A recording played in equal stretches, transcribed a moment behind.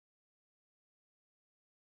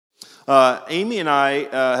Amy and I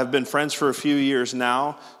have been friends for a few years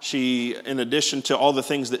now. She, in addition to all the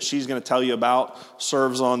things that she's going to tell you about,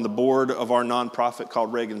 serves on the board of our nonprofit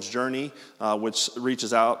called Reagan's Journey, which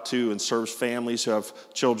reaches out to and serves families who have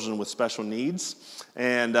children with special needs.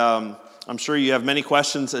 And I'm sure you have many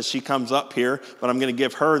questions as she comes up here, but I'm going to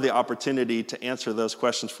give her the opportunity to answer those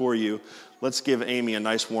questions for you. Let's give Amy a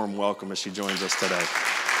nice warm welcome as she joins us today.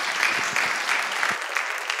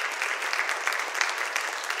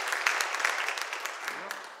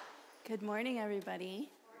 Good morning, everybody.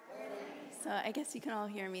 So I guess you can all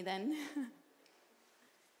hear me then.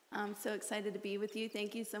 I'm so excited to be with you.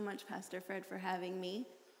 Thank you so much, Pastor Fred, for having me.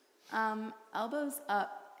 Elbows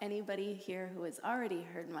up, anybody here who has already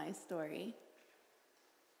heard my story?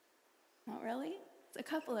 Not really? It's a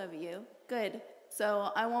couple of you. Good.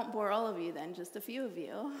 So I won't bore all of you then, just a few of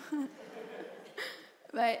you.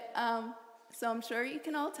 But so I'm sure you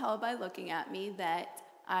can all tell by looking at me that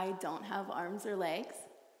I don't have arms or legs.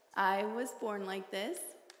 I was born like this.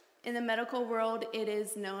 In the medical world, it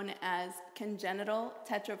is known as congenital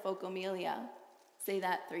tetraphocomelia. Say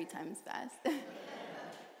that 3 times fast.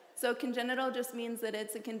 So congenital just means that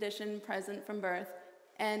it's a condition present from birth,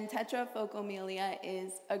 and tetraphocomelia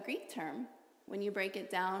is a Greek term. When you break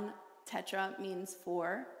it down, tetra means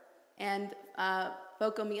 4, and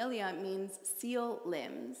phocomelia means seal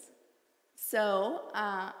limbs. So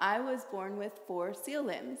I was born with 4 seal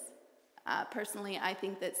limbs. Personally, I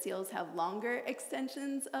think that seals have longer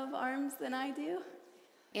extensions of arms than I do,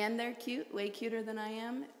 and they're cute, way cuter than I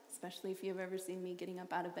am, especially if you've ever seen me getting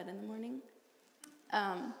up out of bed in the morning.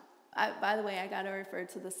 By the way, I got to refer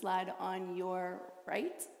to the slide on your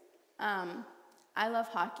right. I love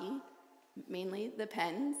hockey, mainly the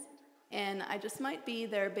Pens, and I just might be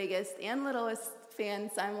their biggest and littlest fan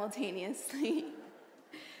simultaneously.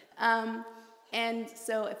 And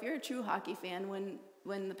so if you're a true hockey fan,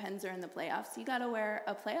 when the Pens are in the playoffs, you gotta wear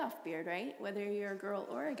a playoff beard, right? Whether you're a girl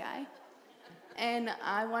or a guy. And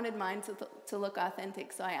I wanted mine to look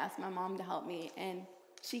authentic, so I asked my mom to help me, and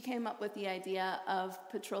she came up with the idea of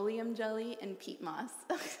petroleum jelly and peat moss.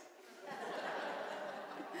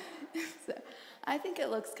 So I think it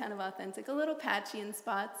looks kind of authentic, a little patchy in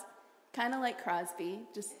spots, kind of like Crosby.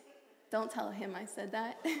 Just don't tell him I said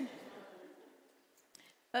that.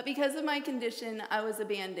 But because of my condition, I was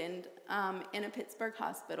abandoned in a Pittsburgh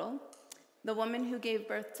hospital. The woman who gave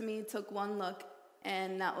birth to me took one look,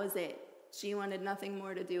 and that was it. She wanted nothing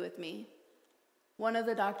more to do with me. One of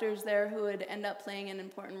the doctors there, who would end up playing an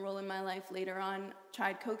important role in my life later on,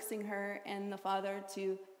 tried coaxing her and the father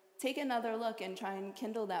to take another look and try and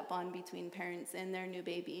kindle that bond between parents and their new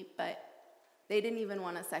baby, but they didn't even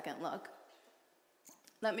want a second look.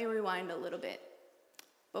 Let me rewind a little bit.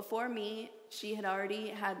 Before me, she had already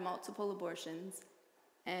had multiple abortions,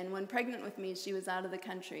 and when pregnant with me, she was out of the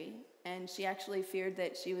country, and she actually feared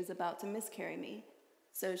that she was about to miscarry me.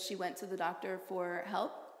 So she went to the doctor for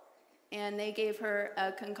help, and they gave her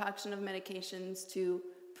a concoction of medications to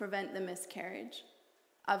prevent the miscarriage.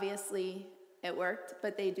 Obviously, it worked,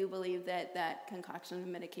 but they do believe that that concoction of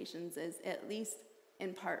medications is at least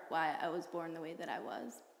in part why I was born the way that I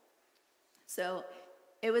was. So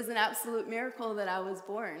it was an absolute miracle that I was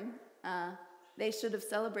born. They should have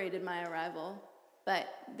celebrated my arrival, but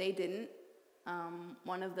they didn't.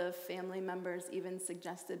 One of the family members even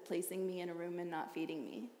suggested placing me in a room and not feeding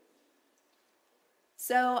me.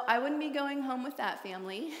 So I wouldn't be going home with that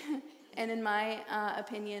family. And in my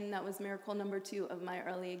opinion, that was miracle number 2 of my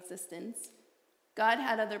early existence. God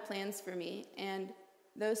had other plans for me, and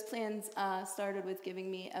those plans started with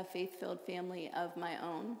giving me a faith-filled family of my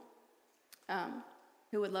own,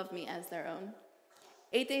 who would love me as their own.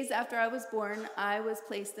 8 days after I was born, I was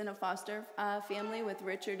placed in a foster family with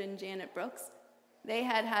Richard and Janet Brooks. They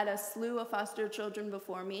had had a slew of foster children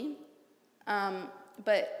before me, and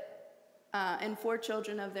 4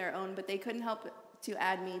 children of their own, but they couldn't help to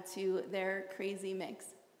add me to their crazy mix.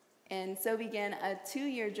 And so began a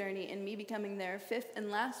 2-year journey in me becoming their 5th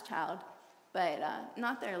and last child, but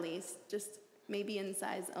not their least, just maybe in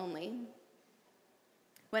size only.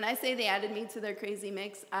 When I say they added me to their crazy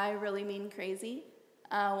mix, I really mean crazy.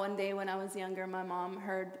 One day when I was younger, my mom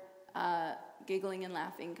heard giggling and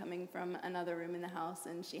laughing coming from another room in the house,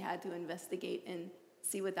 and she had to investigate and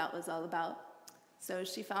see what that was all about. So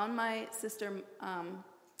she found my sister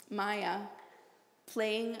Maya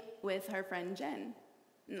playing with her friend Jen.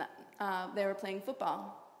 They were playing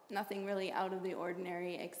football. Nothing really out of the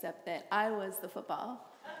ordinary except that I was the football.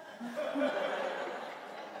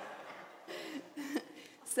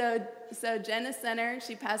 So Jen is center.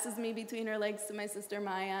 She passes me between her legs to my sister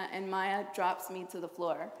Maya, and Maya drops me to the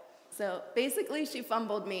floor. So basically, she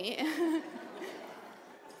fumbled me.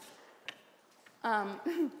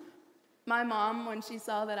 My mom, when she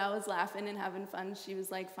saw that I was laughing and having fun, she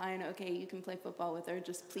was like, fine, okay, you can play football with her,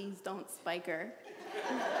 just please don't spike her.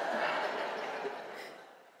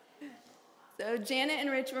 So Janet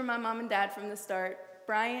and Rich were my mom and dad from the start.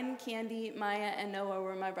 Brian, Candy, Maya, and Noah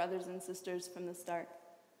were my brothers and sisters from the start.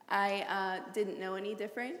 I didn't know any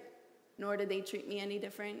different, nor did they treat me any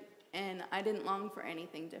different, and I didn't long for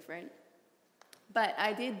anything different. But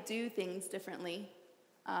I did do things differently.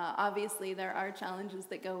 Obviously, there are challenges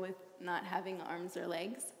that go with not having arms or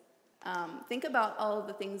legs. Think about all of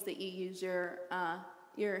the things that you use your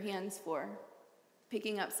hands for.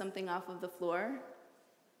 Picking up something off of the floor,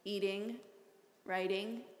 eating,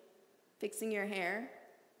 writing, fixing your hair,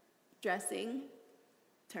 dressing,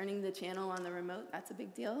 turning the channel on the remote, that's a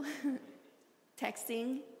big deal.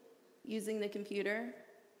 Texting, using the computer.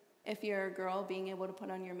 If you're a girl, being able to put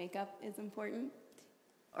on your makeup is important.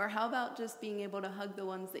 Or how about just being able to hug the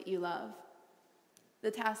ones that you love? The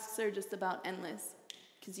tasks are just about endless,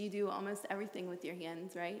 because you do almost everything with your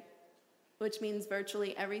hands, right? Which means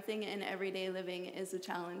virtually everything in everyday living is a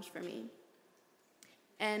challenge for me.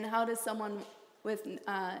 And how does someone with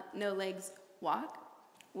no legs walk?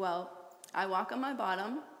 Well, I walk on my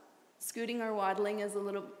bottom. Scooting or waddling is a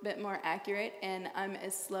little bit more accurate, and I'm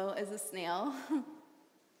as slow as a snail.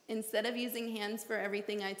 Instead of using hands for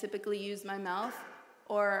everything, I typically use my mouth,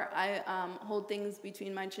 or I hold things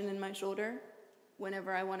between my chin and my shoulder.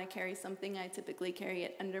 Whenever I want to carry something, I typically carry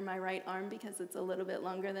it under my right arm because it's a little bit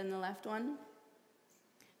longer than the left one.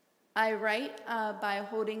 I write by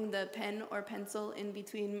holding the pen or pencil in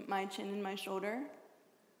between my chin and my shoulder.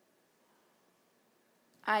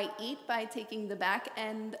 I eat by taking the back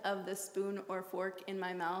end of the spoon or fork in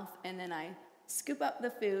my mouth, and then I scoop up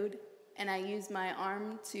the food, and I use my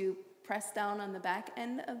arm to press down on the back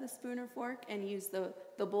end of the spoon or fork and use the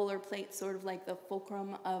bowl or plate sort of like the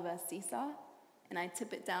fulcrum of a seesaw. And I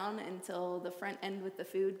tip it down until the front end with the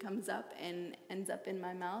food comes up and ends up in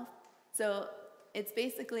my mouth. So it's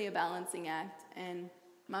basically a balancing act. And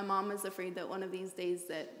my mom is afraid that one of these days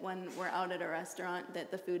that when we're out at a restaurant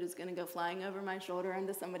that the food is going to go flying over my shoulder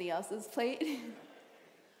onto somebody else's plate.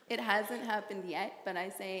 It hasn't happened yet, but I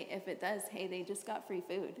say if it does, hey, they just got free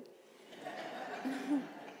food.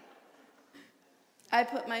 I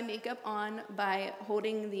put my makeup on by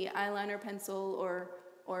holding the eyeliner pencil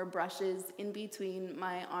or brushes in between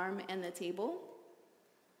my arm and the table.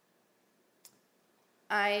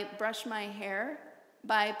 I brush my hair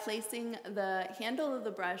by placing the handle of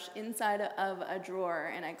the brush inside of a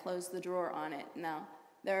drawer, and I close the drawer on it. Now,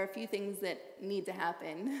 there are a few things that need to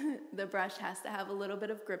happen. The brush has to have a little bit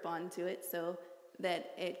of grip onto it so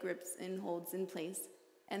that it grips and holds in place.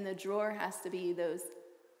 And the drawer has to be those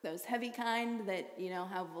heavy kind that,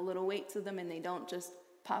 have a little weight to them and they don't just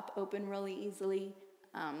pop open really easily,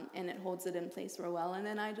 and it holds it in place real well. And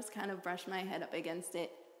then I just kind of brush my head up against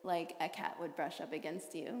it like a cat would brush up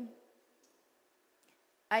against you.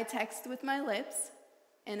 I text with my lips,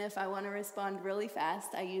 and if I want to respond really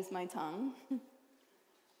fast, I use my tongue.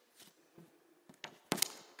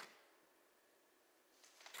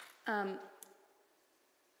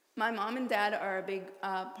 My mom and dad are a big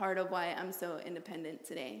part of why I'm so independent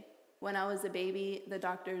today. When I was a baby, the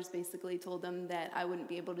doctors basically told them that I wouldn't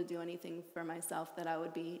be able to do anything for myself, that I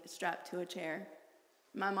would be strapped to a chair.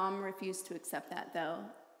 My mom refused to accept that, though.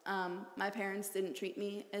 My parents didn't treat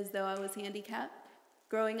me as though I was handicapped.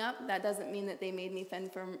 Growing up, that doesn't mean that they made me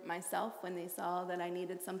fend for myself. When they saw that I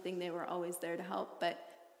needed something, they were always there to help, but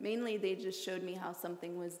mainly they just showed me how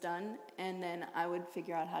something was done, and then I would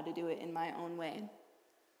figure out how to do it in my own way.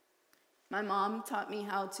 My mom taught me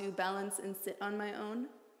how to balance and sit on my own.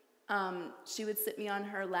 She would sit me on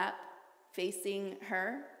her lap facing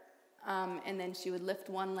her, and then she would lift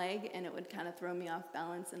one leg, and it would kind of throw me off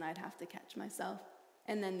balance, and I'd have to catch myself,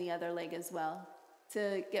 and then the other leg as well.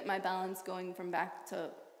 To get my balance going from back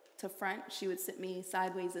to front, she would sit me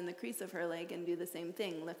sideways in the crease of her leg and do the same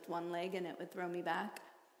thing. Lift one leg, and it would throw me back,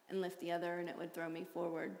 and lift the other, and it would throw me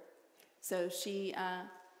forward. So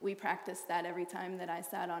we practiced that every time that I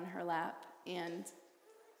sat on her lap, and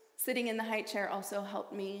sitting in the high chair also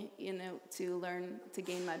helped me, to learn to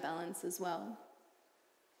gain my balance as well.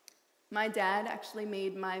 My dad actually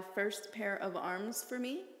made my first pair of arms for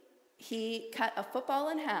me. He cut a football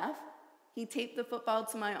in half, he taped the football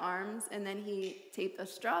to my arms, and then he taped a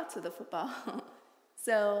straw to the football.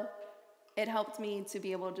 So it helped me to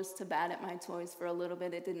be able just to bat at my toys for a little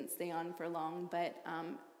bit. It didn't stay on for long, but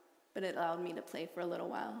it allowed me to play for a little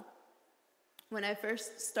while. When I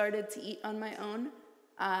first started to eat on my own,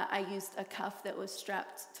 I used a cuff that was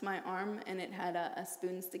strapped to my arm, and it had a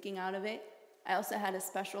spoon sticking out of it. I also had a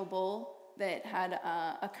special bowl that had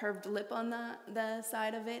a curved lip on the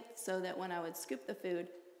side of it, so that when I would scoop the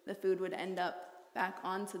food would end up back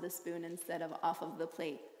onto the spoon instead of off of the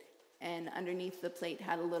plate. And underneath the plate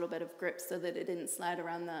had a little bit of grip so that it didn't slide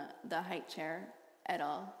around the high chair at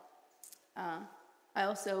all. I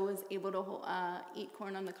also was able to eat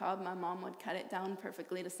corn on the cob. My mom would cut it down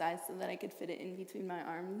perfectly to size so that I could fit it in between my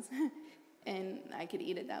arms, and I could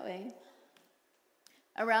eat it that way.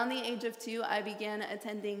 Around the age of 2, I began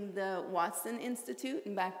attending the Watson Institute,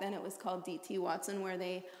 and back then it was called D.T. Watson, where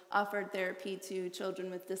they offered therapy to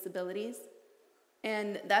children with disabilities.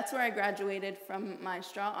 And that's where I graduated from my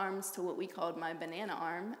straw arms to what we called my banana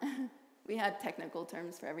arm. We had technical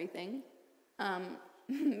terms for everything,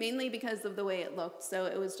 mainly because of the way it looked. So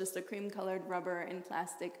it was just a cream-colored rubber and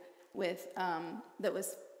plastic that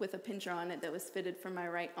was with a pincher on it that was fitted for my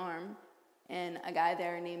right arm. And a guy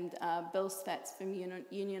there named Bill Svets from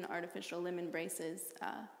Union Artificial Limb and Braces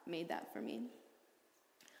made that for me.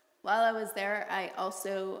 While I was there, I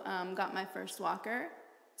also got my first walker.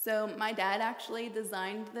 So my dad actually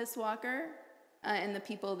designed this walker, and the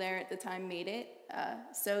people there at the time made it.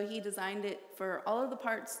 So he designed it for all of the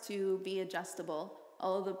parts to be adjustable.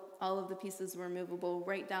 All of the pieces were movable,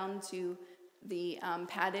 right down to the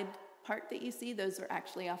padded part that you see. Those were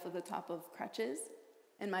actually off of the top of crutches.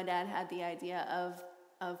 And my dad had the idea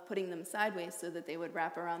of putting them sideways so that they would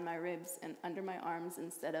wrap around my ribs and under my arms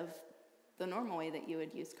instead of the normal way that you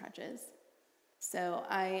would use crutches. So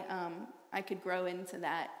I could grow into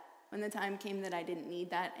that. When the time came that I didn't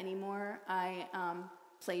need that anymore, I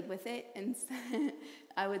played with it, and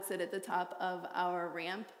I would sit at the top of our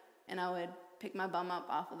ramp, and I would pick my bum up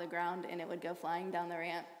off of the ground, and it would go flying down the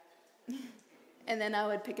ramp. And then I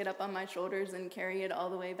would pick it up on my shoulders and carry it all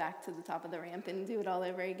the way back to the top of the ramp and do it all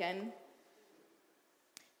over again.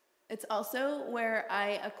 It's also where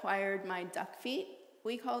I acquired my duck feet,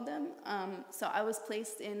 we called them. So I was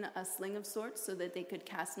placed in a sling of sorts so that they could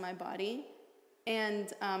cast my body.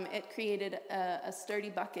 And it created a sturdy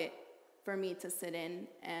bucket for me to sit in,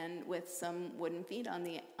 and with some wooden feet on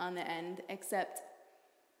the end, except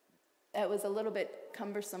it was a little bit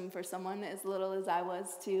cumbersome for someone as little as I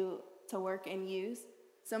was to work and use.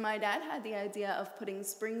 So my dad had the idea of putting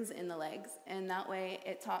springs in the legs, and that way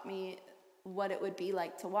it taught me what it would be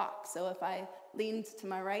like to walk. So if I leaned to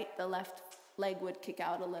my right, the left leg would kick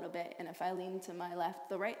out a little bit, and if I leaned to my left,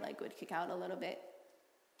 the right leg would kick out a little bit.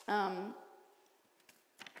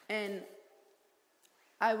 And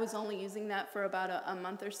I was only using that for about a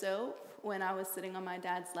month or so when I was sitting on my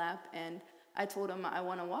dad's lap, and I told him I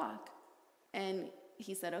want to walk. And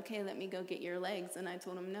he said, okay, let me go get your legs. And I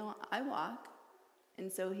told him, no, I walk.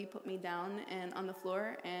 And so he put me down and on the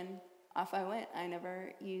floor, and off I went. I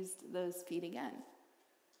never used those feet again.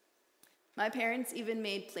 My parents even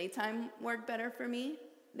made playtime work better for me.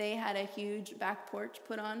 They had a huge back porch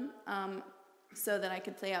put on so that I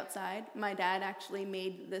could play outside. My dad actually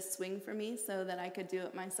made this swing for me so that I could do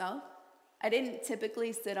it myself. I didn't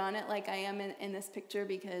typically sit on it like I am in this picture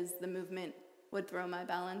because the movement would throw my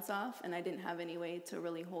balance off, and I didn't have any way to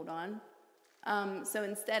really hold on. So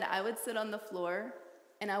instead, I would sit on the floor,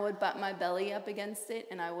 and I would butt my belly up against it,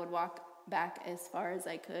 and I would walk back as far as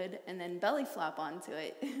I could, and then belly flop onto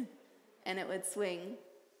it, and it would swing.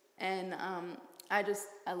 And I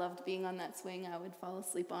loved being on that swing. I would fall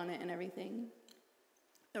asleep on it and everything.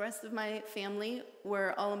 The rest of my family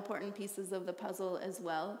were all important pieces of the puzzle as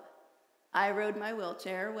well. I rode my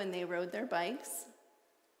wheelchair when they rode their bikes.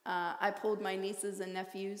 I pulled my nieces and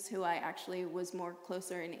nephews, who I actually was more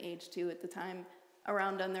closer in age to at the time,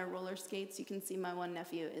 around on their roller skates. You can see my one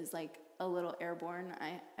nephew is like a little airborne.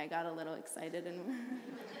 I got a little excited and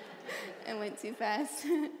and went too fast.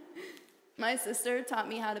 My sister taught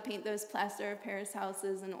me how to paint those plaster of Paris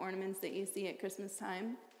houses and ornaments that you see at Christmas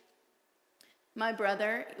time. My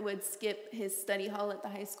brother would skip his study hall at the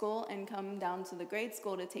high school and come down to the grade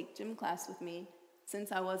school to take gym class with me,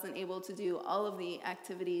 since I wasn't able to do all of the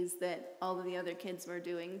activities that all of the other kids were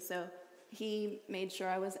doing. So he made sure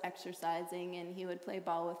I was exercising, and he would play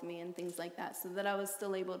ball with me and things like that, so that I was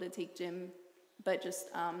still able to take gym, but just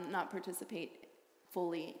not participate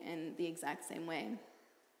fully in the exact same way.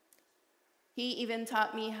 He even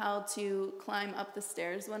taught me how to climb up the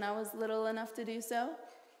stairs when I was little enough to do so.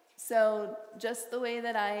 So just the way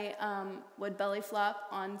that I would belly flop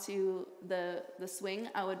onto the swing,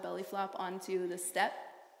 I would belly flop onto the step,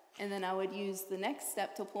 and then I would use the next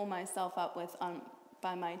step to pull myself up with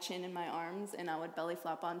by my chin and my arms, and I would belly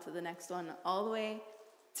flop onto the next one all the way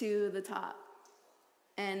to the top.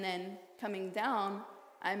 And then coming down,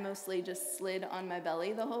 I mostly just slid on my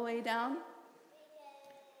belly the whole way down.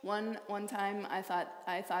 One time I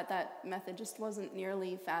thought that method just wasn't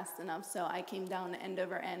nearly fast enough, so I came down end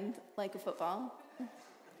over end like a football.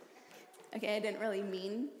 Okay, I didn't really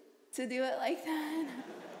mean to do it like that.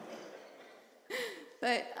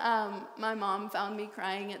 But my mom found me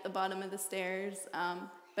crying at the bottom of the stairs,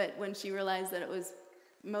 but when she realized that it was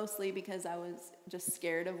mostly because I was just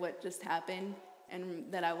scared of what just happened and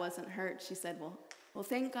that I wasn't hurt, she said, well,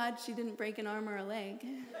 thank God she didn't break an arm or a leg.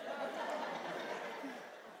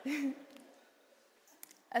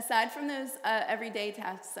 Aside from those everyday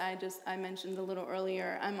tasks I mentioned a little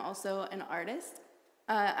earlier, I'm also an artist.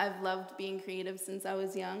 I've loved being creative since I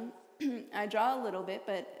was young. I draw a little bit,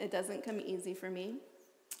 but it doesn't come easy for me.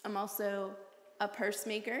 I'm also a purse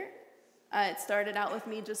maker. It started out with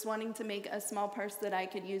me just wanting to make a small purse that I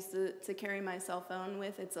could use to carry my cell phone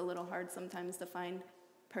with. It's a little hard sometimes to find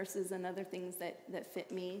purses and other things that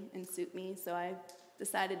fit me and suit me, so I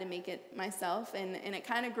decided to make it myself, and it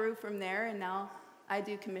kind of grew from there, and now I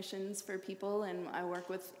do commissions for people, and I work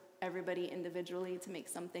with everybody individually to make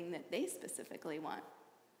something that they specifically want.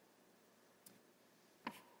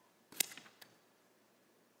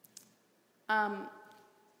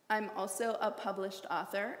 I'm also a published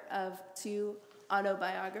author of 2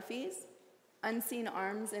 autobiographies, Unseen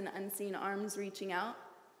Arms and Unseen Arms Reaching Out.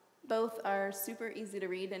 Both are super easy to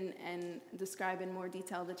read and describe in more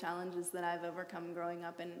detail the challenges that I've overcome growing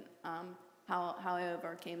up and how I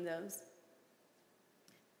overcame those.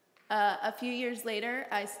 A few years ago,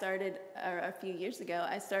 I started a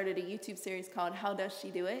YouTube series called How Does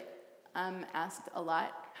She Do It? I'm asked a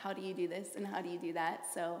lot, how do you do this and how do you do that?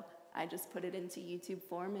 So I just put it into YouTube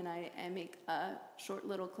form, and I make short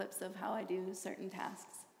little clips of how I do certain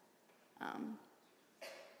tasks.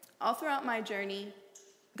 All throughout my journey,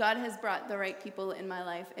 God has brought the right people in my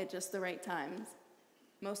life at just the right times.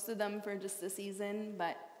 Most of them for just a season,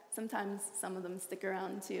 but sometimes some of them stick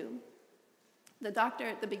around too. The doctor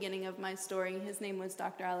at the beginning of my story, his name was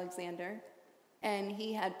Dr. Alexander, and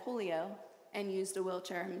he had polio and used a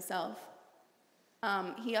wheelchair himself.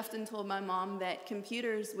 He often told my mom that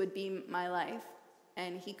computers would be my life,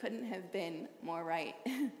 and he couldn't have been more right.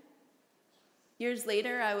 Years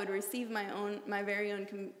later, I would receive my very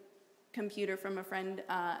own computer from a friend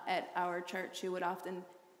at our church who would often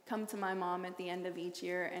come to my mom at the end of each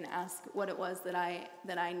year and ask what it was that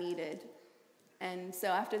I needed. And so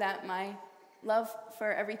after that, my love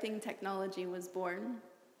for everything technology was born.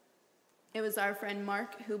 It was our friend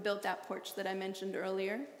Mark who built that porch that I mentioned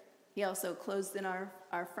earlier. He also closed in our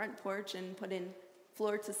front porch and put in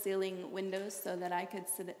floor-to-ceiling windows so that I could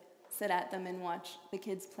sit at them and watch the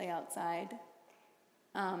kids play outside.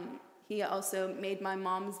 He also made my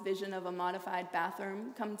mom's vision of a modified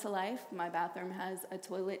bathroom come to life. My bathroom has a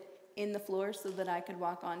toilet in the floor so that I could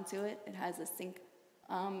walk onto it. It has a sink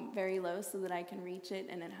very low so that I can reach it,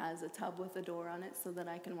 and it has a tub with a door on it so that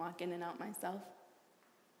I can walk in and out myself.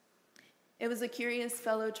 It was a curious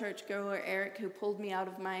fellow churchgoer, Eric, who pulled me out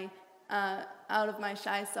of my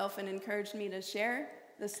shy self and encouraged me to share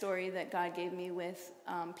the story that God gave me with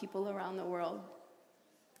people around the world.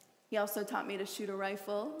 He also taught me to shoot a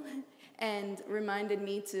rifle and reminded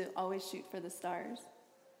me to always shoot for the stars.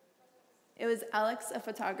 It was Alex, a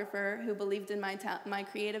photographer, who believed in my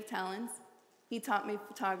creative talents. He taught me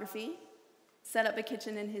photography, set up a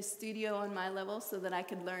kitchen in his studio on my level so that I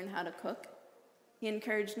could learn how to cook. He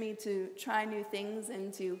encouraged me to try new things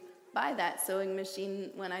and to buy that sewing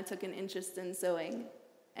machine when I took an interest in sewing,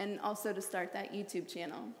 and also to start that YouTube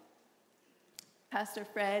channel. Pastor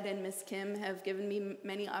Fred and Miss Kim have given me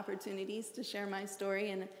many opportunities to share my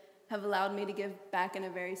story and have allowed me to give back in a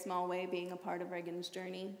very small way, being a part of Reagan's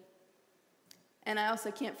journey. And I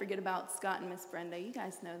also can't forget about Scott and Miss Brenda. You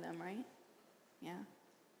guys know them, right? Yeah.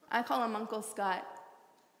 I call him Uncle Scott.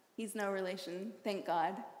 He's no relation, thank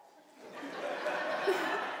God.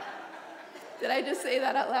 Did I just say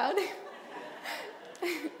that out loud?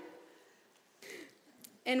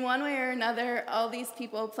 In one way or another, all these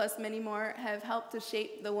people, plus many more, have helped to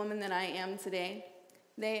shape the woman that I am today.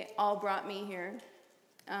 They all brought me here,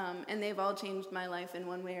 and they've all changed my life in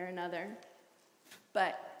one way or another.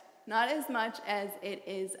 But not as much as it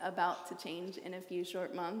is about to change in a few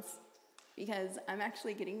short months, because I'm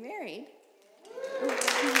actually getting married.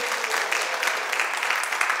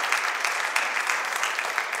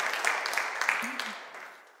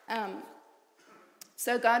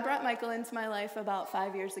 So God brought Michael into my life about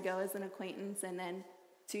 5 years ago as an acquaintance, and then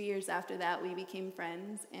 2 years after that, we became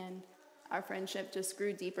friends, and our friendship just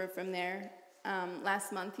grew deeper from there.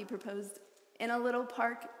 Last month, he proposed in a little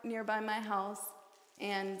park nearby my house,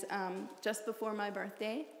 and just before my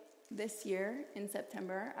birthday this year in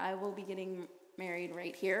September, I will be getting married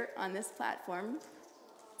right here on this platform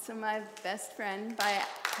to my best friend by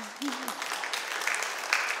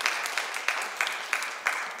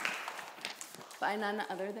none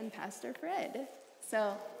other than Pastor Fred.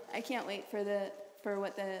 So I can't wait for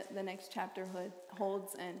what the next chapter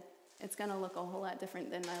holds, and it's going to look a whole lot different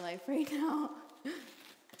than my life right now.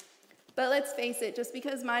 But let's face it, just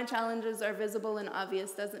because my challenges are visible and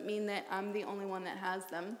obvious doesn't mean that I'm the only one that has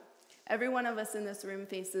them. Every one of us in this room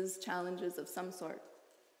faces challenges of some sort.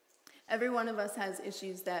 Every one of us has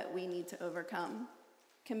issues that we need to overcome,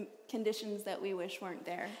 conditions that we wish weren't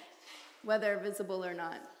there, whether visible or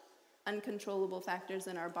not, uncontrollable factors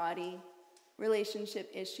in our body,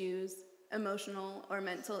 relationship issues, emotional or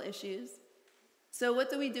mental issues. So what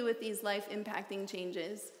do we do with these life-impacting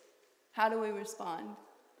changes? How do we respond?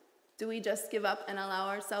 Do we just give up and allow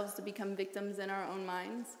ourselves to become victims in our own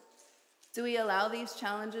minds? Do we allow these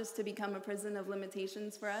challenges to become a prison of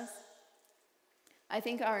limitations for us? I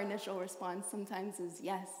think our initial response sometimes is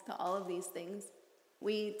yes to all of these things.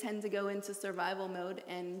 We tend to go into survival mode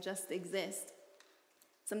and just exist.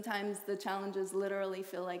 Sometimes the challenges literally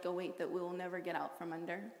feel like a weight that we will never get out from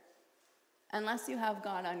under, unless you have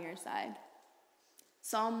God on your side.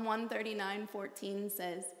 Psalm 139:14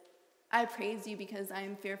 says, I praise you because I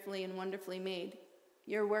am fearfully and wonderfully made.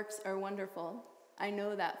 Your works are wonderful. I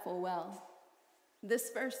know that full well.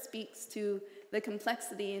 This verse speaks to the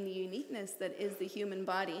complexity and the uniqueness that is the human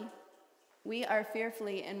body. We are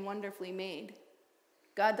fearfully and wonderfully made.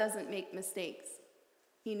 God doesn't make mistakes.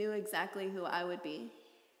 He knew exactly who I would be.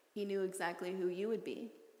 He knew exactly who you would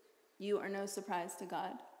be. You are no surprise to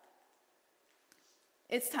God.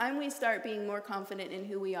 It's time we start being more confident in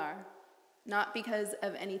who we are, not because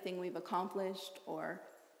of anything we've accomplished or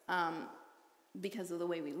because of the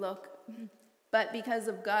way we look, but because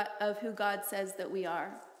of who God says that we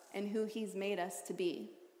are and who he's made us to be.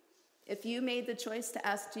 If you made the choice to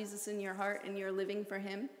ask Jesus in your heart and you're living for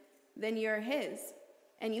him, then you're his,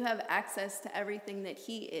 and you have access to everything that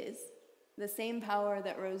he is. The same power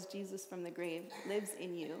that rose Jesus from the grave lives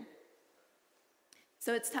in you.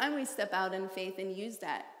 So it's time we step out in faith and use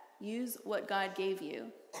that. Use what God gave you.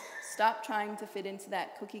 Stop trying to fit into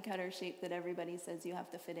that cookie cutter shape that everybody says you have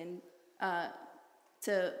to fit in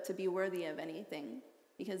to be worthy of anything,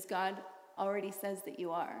 because God already says that you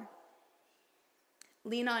are.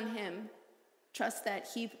 Lean on him. Trust that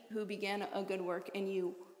he who began a good work in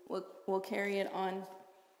you will carry it on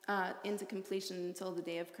into completion until the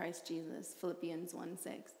day of Christ Jesus, Philippians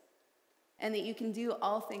 1:6. And that you can do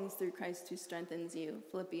all things through Christ who strengthens you,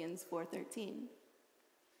 Philippians 4:13.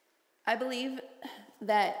 I believe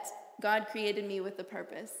that God created me with a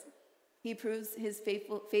purpose. He proves his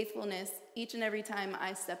faithfulness each and every time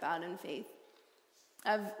I step out in faith.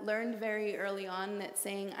 I've learned very early on that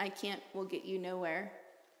saying I can't will get you nowhere.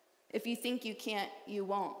 If you think you can't, you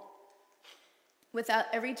won't. Without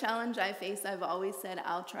every challenge I face, I've always said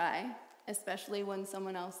I'll try, especially when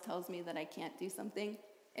someone else tells me that I can't do something.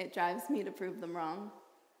 It drives me to prove them wrong.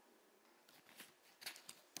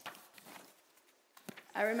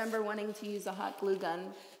 I remember wanting to use a hot glue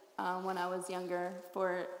gun when I was younger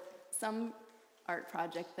for some art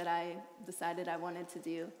project that I decided I wanted to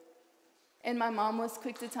do. And my mom was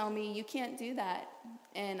quick to tell me, you can't do that.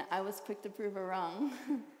 And I was quick to prove her wrong.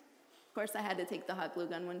 Of course, I had to take the hot glue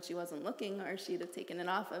gun when she wasn't looking, or she'd have taken it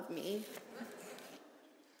off of me.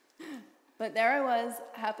 But there I was,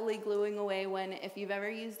 happily gluing away when, if you've ever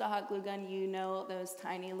used a hot glue gun, you know those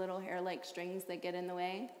tiny little hair-like strings that get in the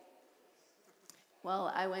way.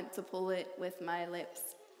 Well, I went to pull it with my lips,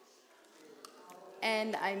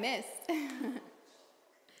 and I missed.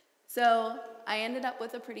 So I ended up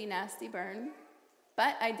with a pretty nasty burn,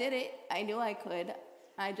 but I did it. I knew I could.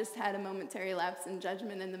 I just had a momentary lapse in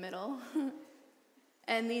judgment in the middle.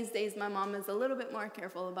 And these days, my mom is a little bit more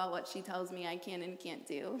careful about what she tells me I can and can't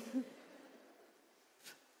do.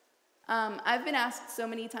 I've been asked so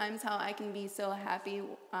many times how I can be so happy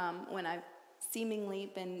when I've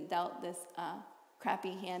seemingly been dealt this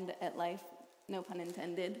crappy hand at life, no pun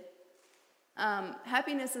intended.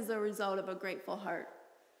 Happiness is a result of a grateful heart.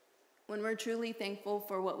 When we're truly thankful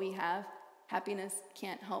for what we have, happiness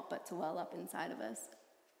can't help but to well up inside of us.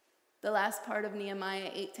 The last part of Nehemiah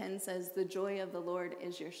 8:10 says, the joy of the Lord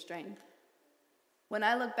is your strength. When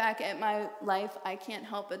I look back at my life, I can't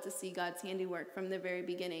help but to see God's handiwork from the very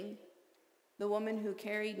beginning. The woman who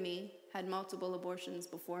carried me had multiple abortions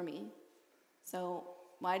before me. So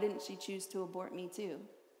why didn't she choose to abort me too?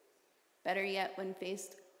 Better yet, when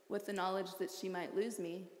faced with the knowledge that she might lose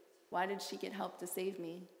me, why did she get help to save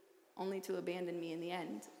me, only to abandon me in the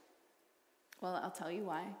end? Well, I'll tell you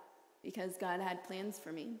why. Because God had plans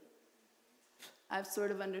for me. I've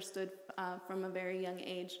sort of understood from a very young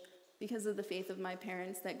age because of the faith of my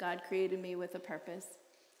parents that God created me with a purpose.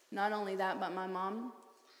 Not only that, but my mom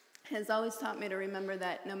has always taught me to remember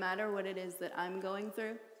that no matter what it is that I'm going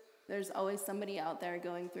through, there's always somebody out there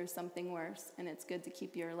going through something worse, and it's good to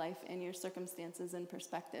keep your life and your circumstances in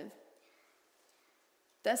perspective.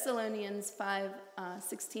 Thessalonians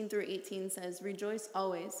 5:16 through 18 says, "Rejoice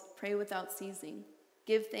always, pray without ceasing.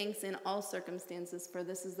 Give thanks in all circumstances, for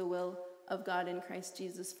this is the will of God in Christ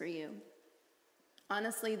Jesus for you."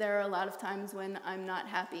 Honestly, there are a lot of times when I'm not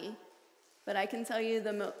happy, but I can tell you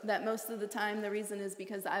that most of the time the reason is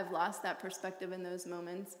because I've lost that perspective in those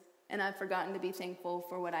moments, and I've forgotten to be thankful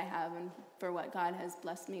for what I have and for what God has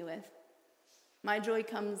blessed me with. My joy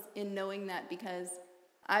comes in knowing that because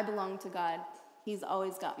I belong to God, He's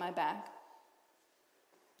always got my back.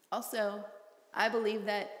 Also, I believe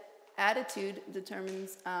that attitude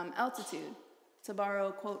determines altitude. To borrow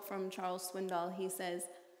a quote from Charles Swindoll, he says,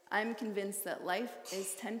 "I'm convinced that life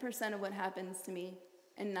is 10% of what happens to me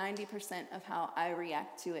and 90% of how I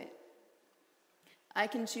react to it." I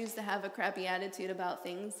can choose to have a crappy attitude about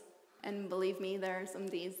things, and believe me, there are some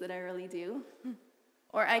days that I really do.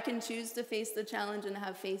 Or I can choose to face the challenge and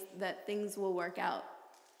have faith that things will work out.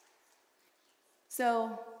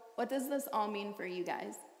 So, what does this all mean for you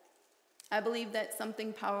guys? I believe that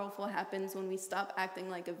something powerful happens when we stop acting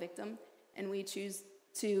like a victim and we choose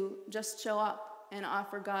to just show up and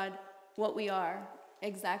offer God what we are,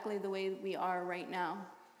 exactly the way we are right now.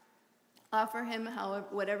 Offer Him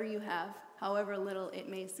whatever you have, however little it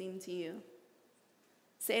may seem to you.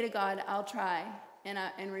 Say to God, "I'll try,"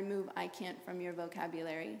 and remove "I can't" from your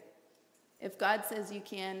vocabulary. If God says you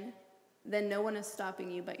can, then no one is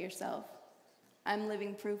stopping you but yourself. I'm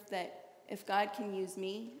living proof that if God can use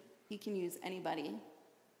me, He can use anybody.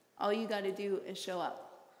 All you got to do is show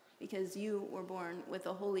up, because you were born with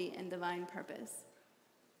a holy and divine purpose.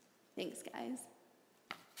 Thanks, guys.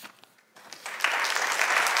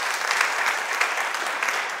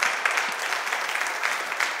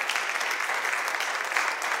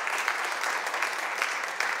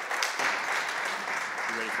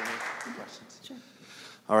 You ready for me? Questions? Sure.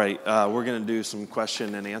 All right, we're going to do some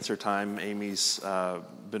question and answer time. Amy's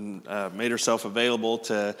made herself available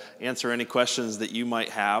to answer any questions that you might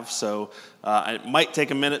have. So it might take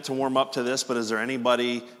a minute to warm up to this, but is there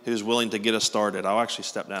anybody who's willing to get us started? I'll actually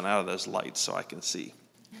step down out of those lights so I can see.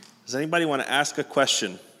 Does anybody want to ask a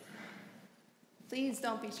question? Please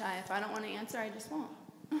don't be shy. If I don't want to answer, I just won't.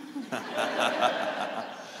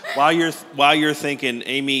 While you're thinking,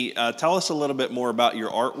 Amy, tell us a little bit more about your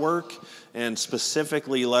artwork, and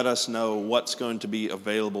specifically let us know what's going to be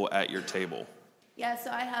available at your table. Yeah,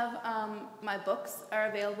 so I have my books are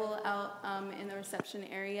available out in the reception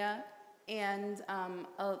area, and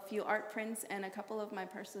a few art prints and a couple of my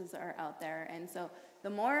purses are out there. And so the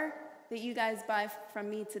more that you guys buy from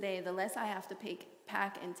me today, the less I have to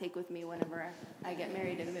pack and take with me whenever I get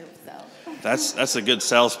married and move. So that's a good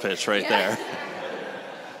sales pitch right there.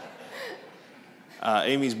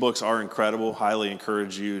 Amy's books are incredible. Highly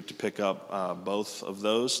encourage you to pick up both of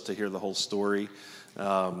those to hear the whole story.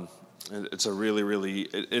 It's a really,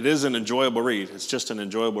 it is an enjoyable read. It's just an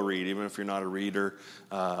enjoyable read, even if you're not a reader.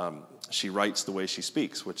 She writes the way she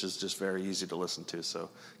speaks, which is just very easy to listen to. So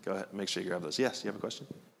go ahead, make sure you grab those. Yes, you have a question?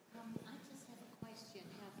 I just have a question.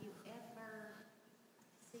 Have you ever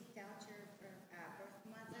seeked out your birth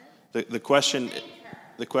mother?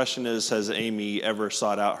 The question is, has Amy ever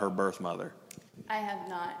sought out her birth mother? I have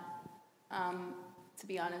not. To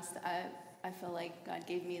be honest, I feel like God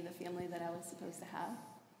gave me the family that I was supposed to have.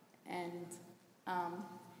 And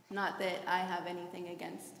not that I have anything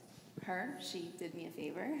against her. She did me a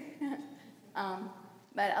favor.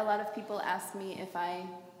 But a lot of people ask me if I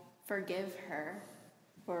forgive her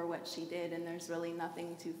for what she did, and there's really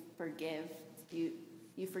nothing to forgive.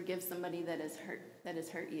 You forgive somebody that has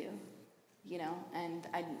hurt you, you know, and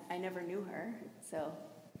I never knew her, so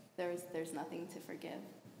there's nothing to forgive.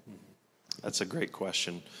 That's a great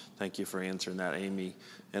question. Thank you for answering that, Amy.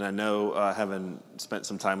 And I know, having spent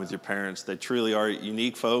some time with your parents, they truly are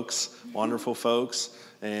unique folks, wonderful folks.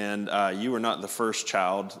 And you were not the first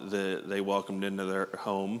child that they welcomed into their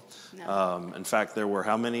home. No. In fact, there were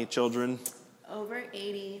how many children? Over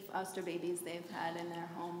 80 foster babies they've had in their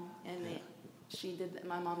home, and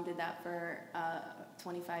my mom did that for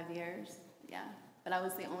 25 years. Yeah, but I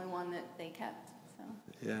was the only one that they kept. So.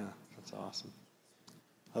 Yeah, that's awesome.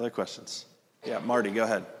 Other questions? Yeah, Marty, go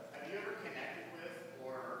ahead. Have you ever connected with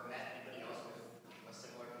or met anybody else with a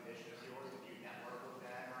similar condition as yours? Have you networked with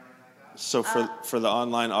them or anything like that? So for the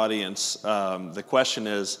online audience, the question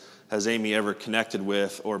is, has Amy ever connected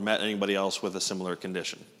with or met anybody else with a similar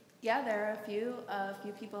condition? Yeah, there are a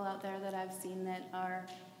few people out there that I've seen that are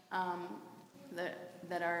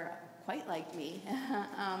that are quite like me.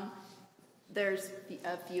 There's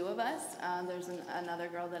a few of us. There's another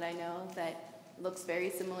girl that I know that looks very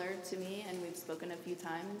similar to me, and we've spoken a few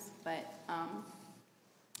times, but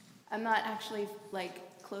I'm not actually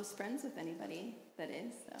like close friends with anybody that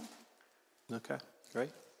is, so. Okay,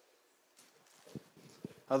 great.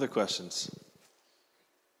 Other questions?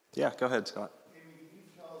 Yeah, go ahead, Scott. Amy, can you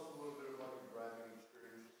tell us a little bit about your driving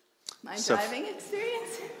experience? My So- driving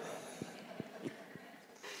experience?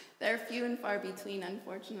 They're few and far between,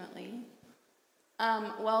 unfortunately.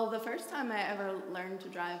 Well, the first time I ever learned to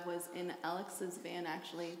drive was in Alex's van,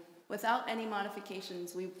 actually. Without any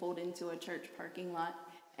modifications, we pulled into a church parking lot,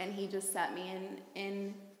 and he just sat me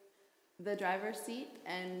in the driver's seat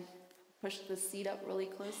and pushed the seat up really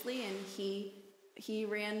closely, and he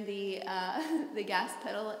ran the the gas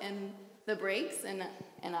pedal and the brakes, and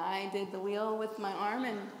I did the wheel with my arm,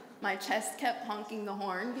 and my chest kept honking the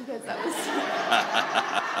horn because that was.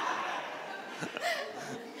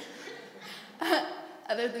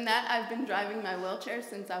 Other than that, I've been driving my wheelchair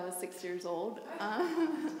since I was 6 years old.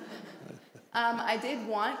 I did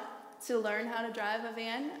want to learn how to drive a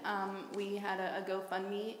van. We had a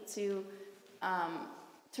GoFundMe to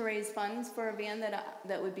raise funds for a van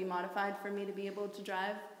that would be modified for me to be able to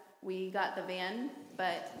drive. We got the van,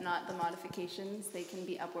 but not the modifications. They can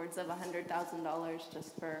be upwards of $100,000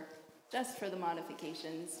 just for the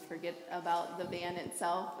modifications. Forget about the van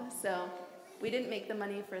itself. So we didn't make the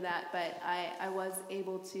money for that, but I was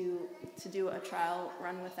able to do a trial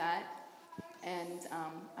run with that, and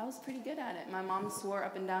I was pretty good at it. My mom swore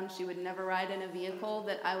up and down she would never ride in a vehicle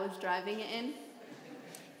that I was driving it in,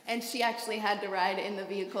 and she actually had to ride in the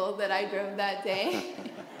vehicle that I drove that day.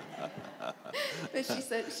 But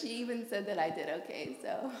she even said that I did okay,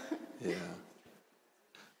 so. Yeah.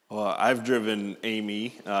 Well, I've driven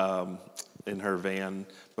Amy in her van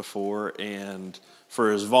before, and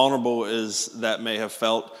for as vulnerable as that may have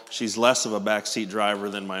felt, she's less of a backseat driver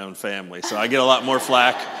than my own family. So I get a lot more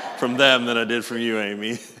flack from them than I did from you,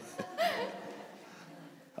 Amy.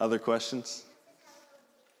 Other questions?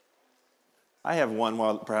 I have one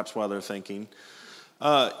while they're thinking.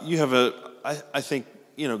 You have I think,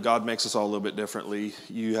 God makes us all a little bit differently.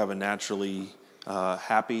 You have a naturally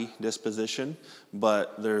happy disposition,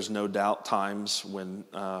 but there's no doubt times when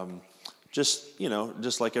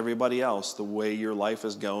just like everybody else, the way your life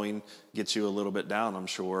is going gets you a little bit down, I'm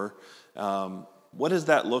sure. What does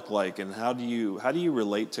that look like, and how do you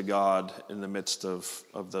relate to God in the midst of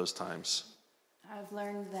those times? I've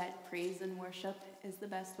learned that praise and worship is the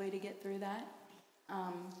best way to get through that.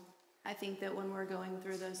 I think that when we're going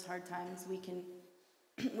through those hard times, we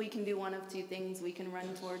can do one of two things. We can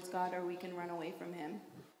run towards God, or we can run away from Him.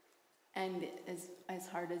 And as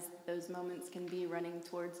hard as those moments can be, running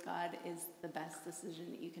towards God is the best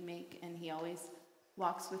decision that you can make, and He always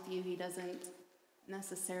walks with you. He doesn't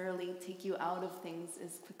necessarily take you out of things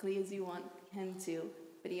as quickly as you want Him to,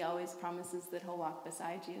 but He always promises that He'll walk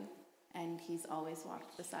beside you, and He's always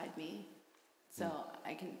walked beside me. So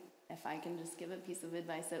if I can just give a piece of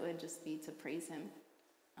advice, it would just be to praise Him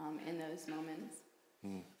in those moments.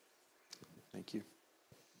 Thank you.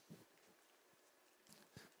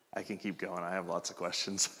 I can keep going. I have lots of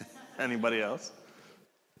questions. Anybody else?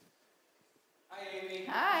 Hi, Amy.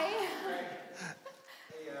 Hi. Greg.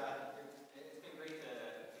 Hey, it's been great to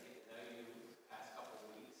get to know you the past couple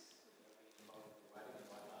of weeks, both the wedding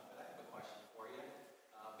and whatnot, but I have a question for you.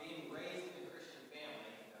 Being raised in a Christian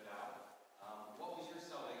family, no doubt, what was your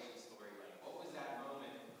salvation story like? What was that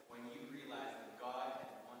moment when you realized that God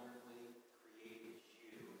had wonderfully created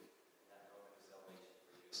you, that moment of salvation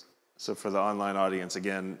for you? So for the online audience,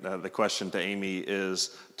 again, the question to Amy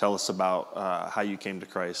is, tell us about how you came to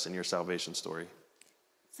Christ and your salvation story.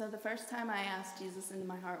 So the first time I asked Jesus into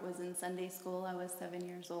my heart was in Sunday school. I was 7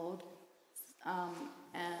 years old,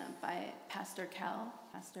 and by Pastor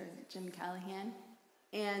Jim Callahan.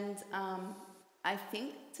 And I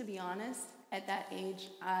think, to be honest, at that age,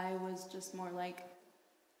 I was just more like,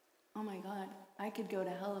 oh my God, I could go to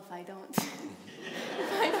hell if I don't.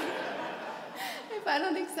 If I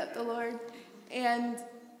don't accept the Lord. And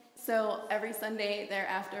so every Sunday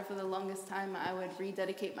thereafter, for the longest time, I would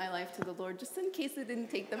rededicate my life to the Lord, just in case it didn't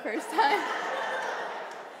take the first time.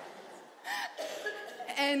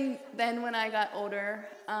 And then when I got older,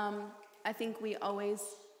 I think we always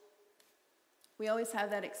have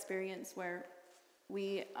that experience where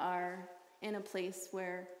we are in a place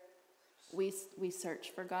where we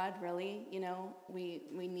search for God, really. We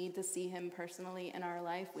need to see Him personally in our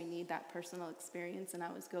life. We need that personal experience. And I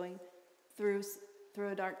was going through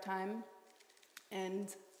a dark time,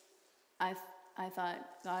 and I I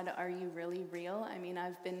thought, God, are you really real? I mean,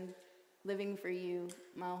 I've been living for you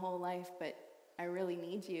my whole life, but I really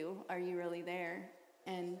need you. Are you really there?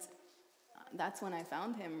 And that's when I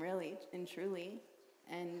found him, really and truly.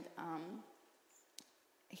 And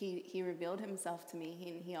he revealed himself to me,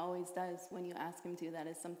 and he always does when you ask him to. That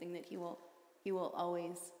is something that he will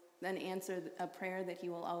always then answer, a prayer that he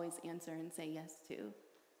will always answer and say yes to.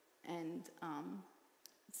 And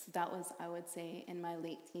so that was, I would say, in my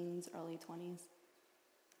late teens, early 20s,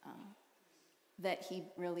 that he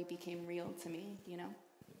really became real to me, you know?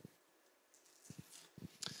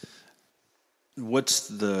 What's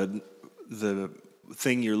the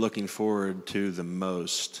thing you're looking forward to the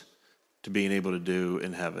most to being able to do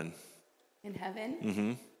in heaven? In heaven?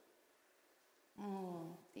 Mm-hmm.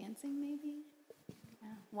 Oh, dancing maybe?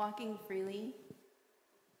 Yeah. Walking freely.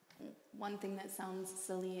 One thing that sounds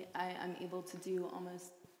silly, I'm able to do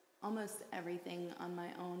almost everything on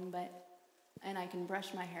my own, and I can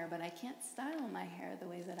brush my hair, but I can't style my hair the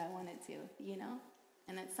way that I want it to, you know?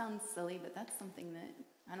 And it sounds silly, but that's something that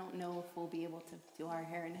I don't know if we'll be able to do our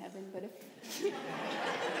hair in heaven, but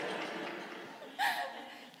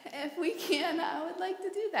if we can, I would like to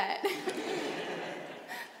do that.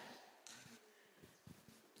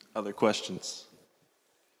 Other questions?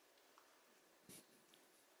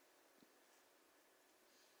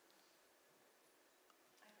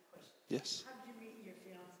 Yes. How did you meet your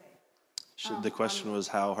fiance? The question was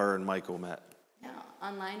how her and Michael met. Yeah,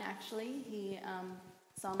 online actually. He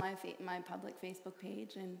saw my public Facebook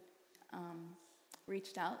page and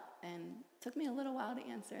reached out, and took me a little while to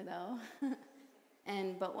answer though.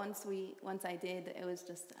 But once I did, it was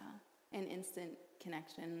just an instant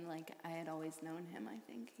connection. Like I had always known him, I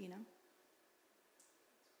think, you know.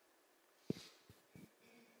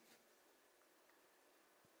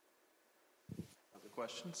 Other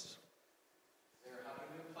questions?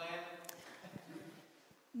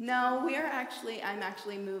 No, I'm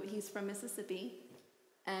actually moving. He's from Mississippi,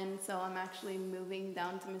 and so I'm actually moving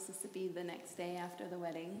down to Mississippi the next day after the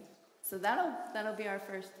wedding. So that'll be our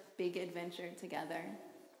first big adventure together,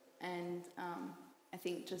 and I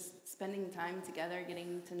think just spending time together,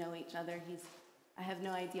 getting to know each other. I have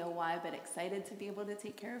no idea why, but excited to be able to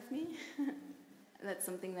take care of me. That's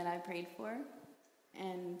something that I prayed for,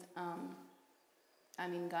 and I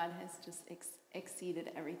mean, God has just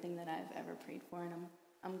exceeded everything that I've ever prayed for, and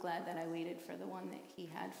I'm glad that I waited for the one that he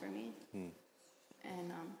had for me.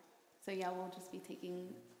 And so yeah, we'll just be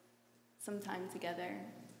taking some time together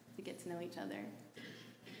to get to know each other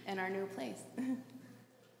in our new place.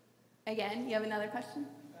 Again, you have another question?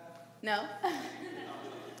 No?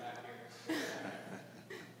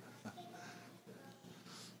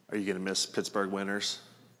 Are you going to miss Pittsburgh winters?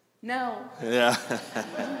 No. Yeah,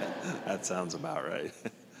 that sounds about right.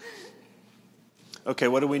 Okay,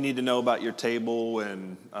 what do we need to know about your table,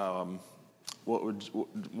 and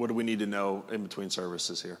what do we need to know in between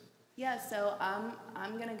services here? Yeah, so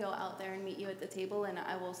I'm gonna go out there and meet you at the table, and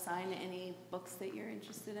I will sign any books that you're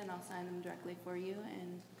interested in. I'll sign them directly for you,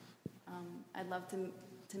 and I'd love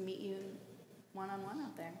to meet you one-on-one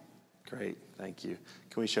out there. Great, thank you.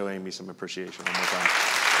 Can we show Amy some appreciation one more time?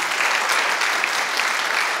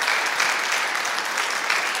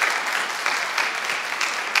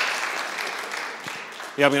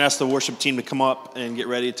 Yeah, I'm going to ask the worship team to come up and get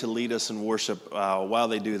ready to lead us in worship. While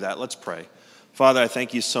they do that, let's pray. Father, I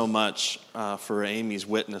thank you so much for Amy's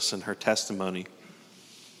witness and her testimony.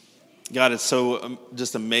 God, it's so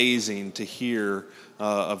just amazing to hear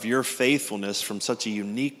of your faithfulness from such a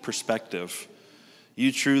unique perspective.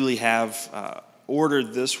 You truly have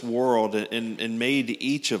ordered this world and made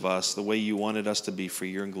each of us the way you wanted us to be for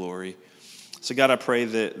your glory. So God, I pray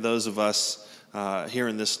that those of us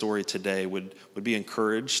hearing this story today would be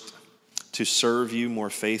encouraged to serve you more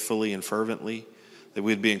faithfully and fervently, that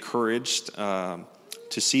we'd be encouraged to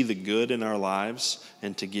see the good in our lives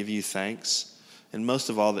and to give you thanks. And most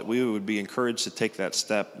of all, that we would be encouraged to take that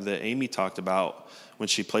step that Amy talked about when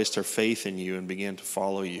she placed her faith in you and began to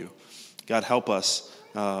follow you. God, help us,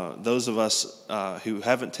 those of us who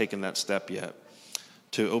haven't taken that step yet,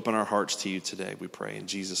 to open our hearts to you today, we pray in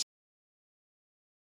Jesus' name.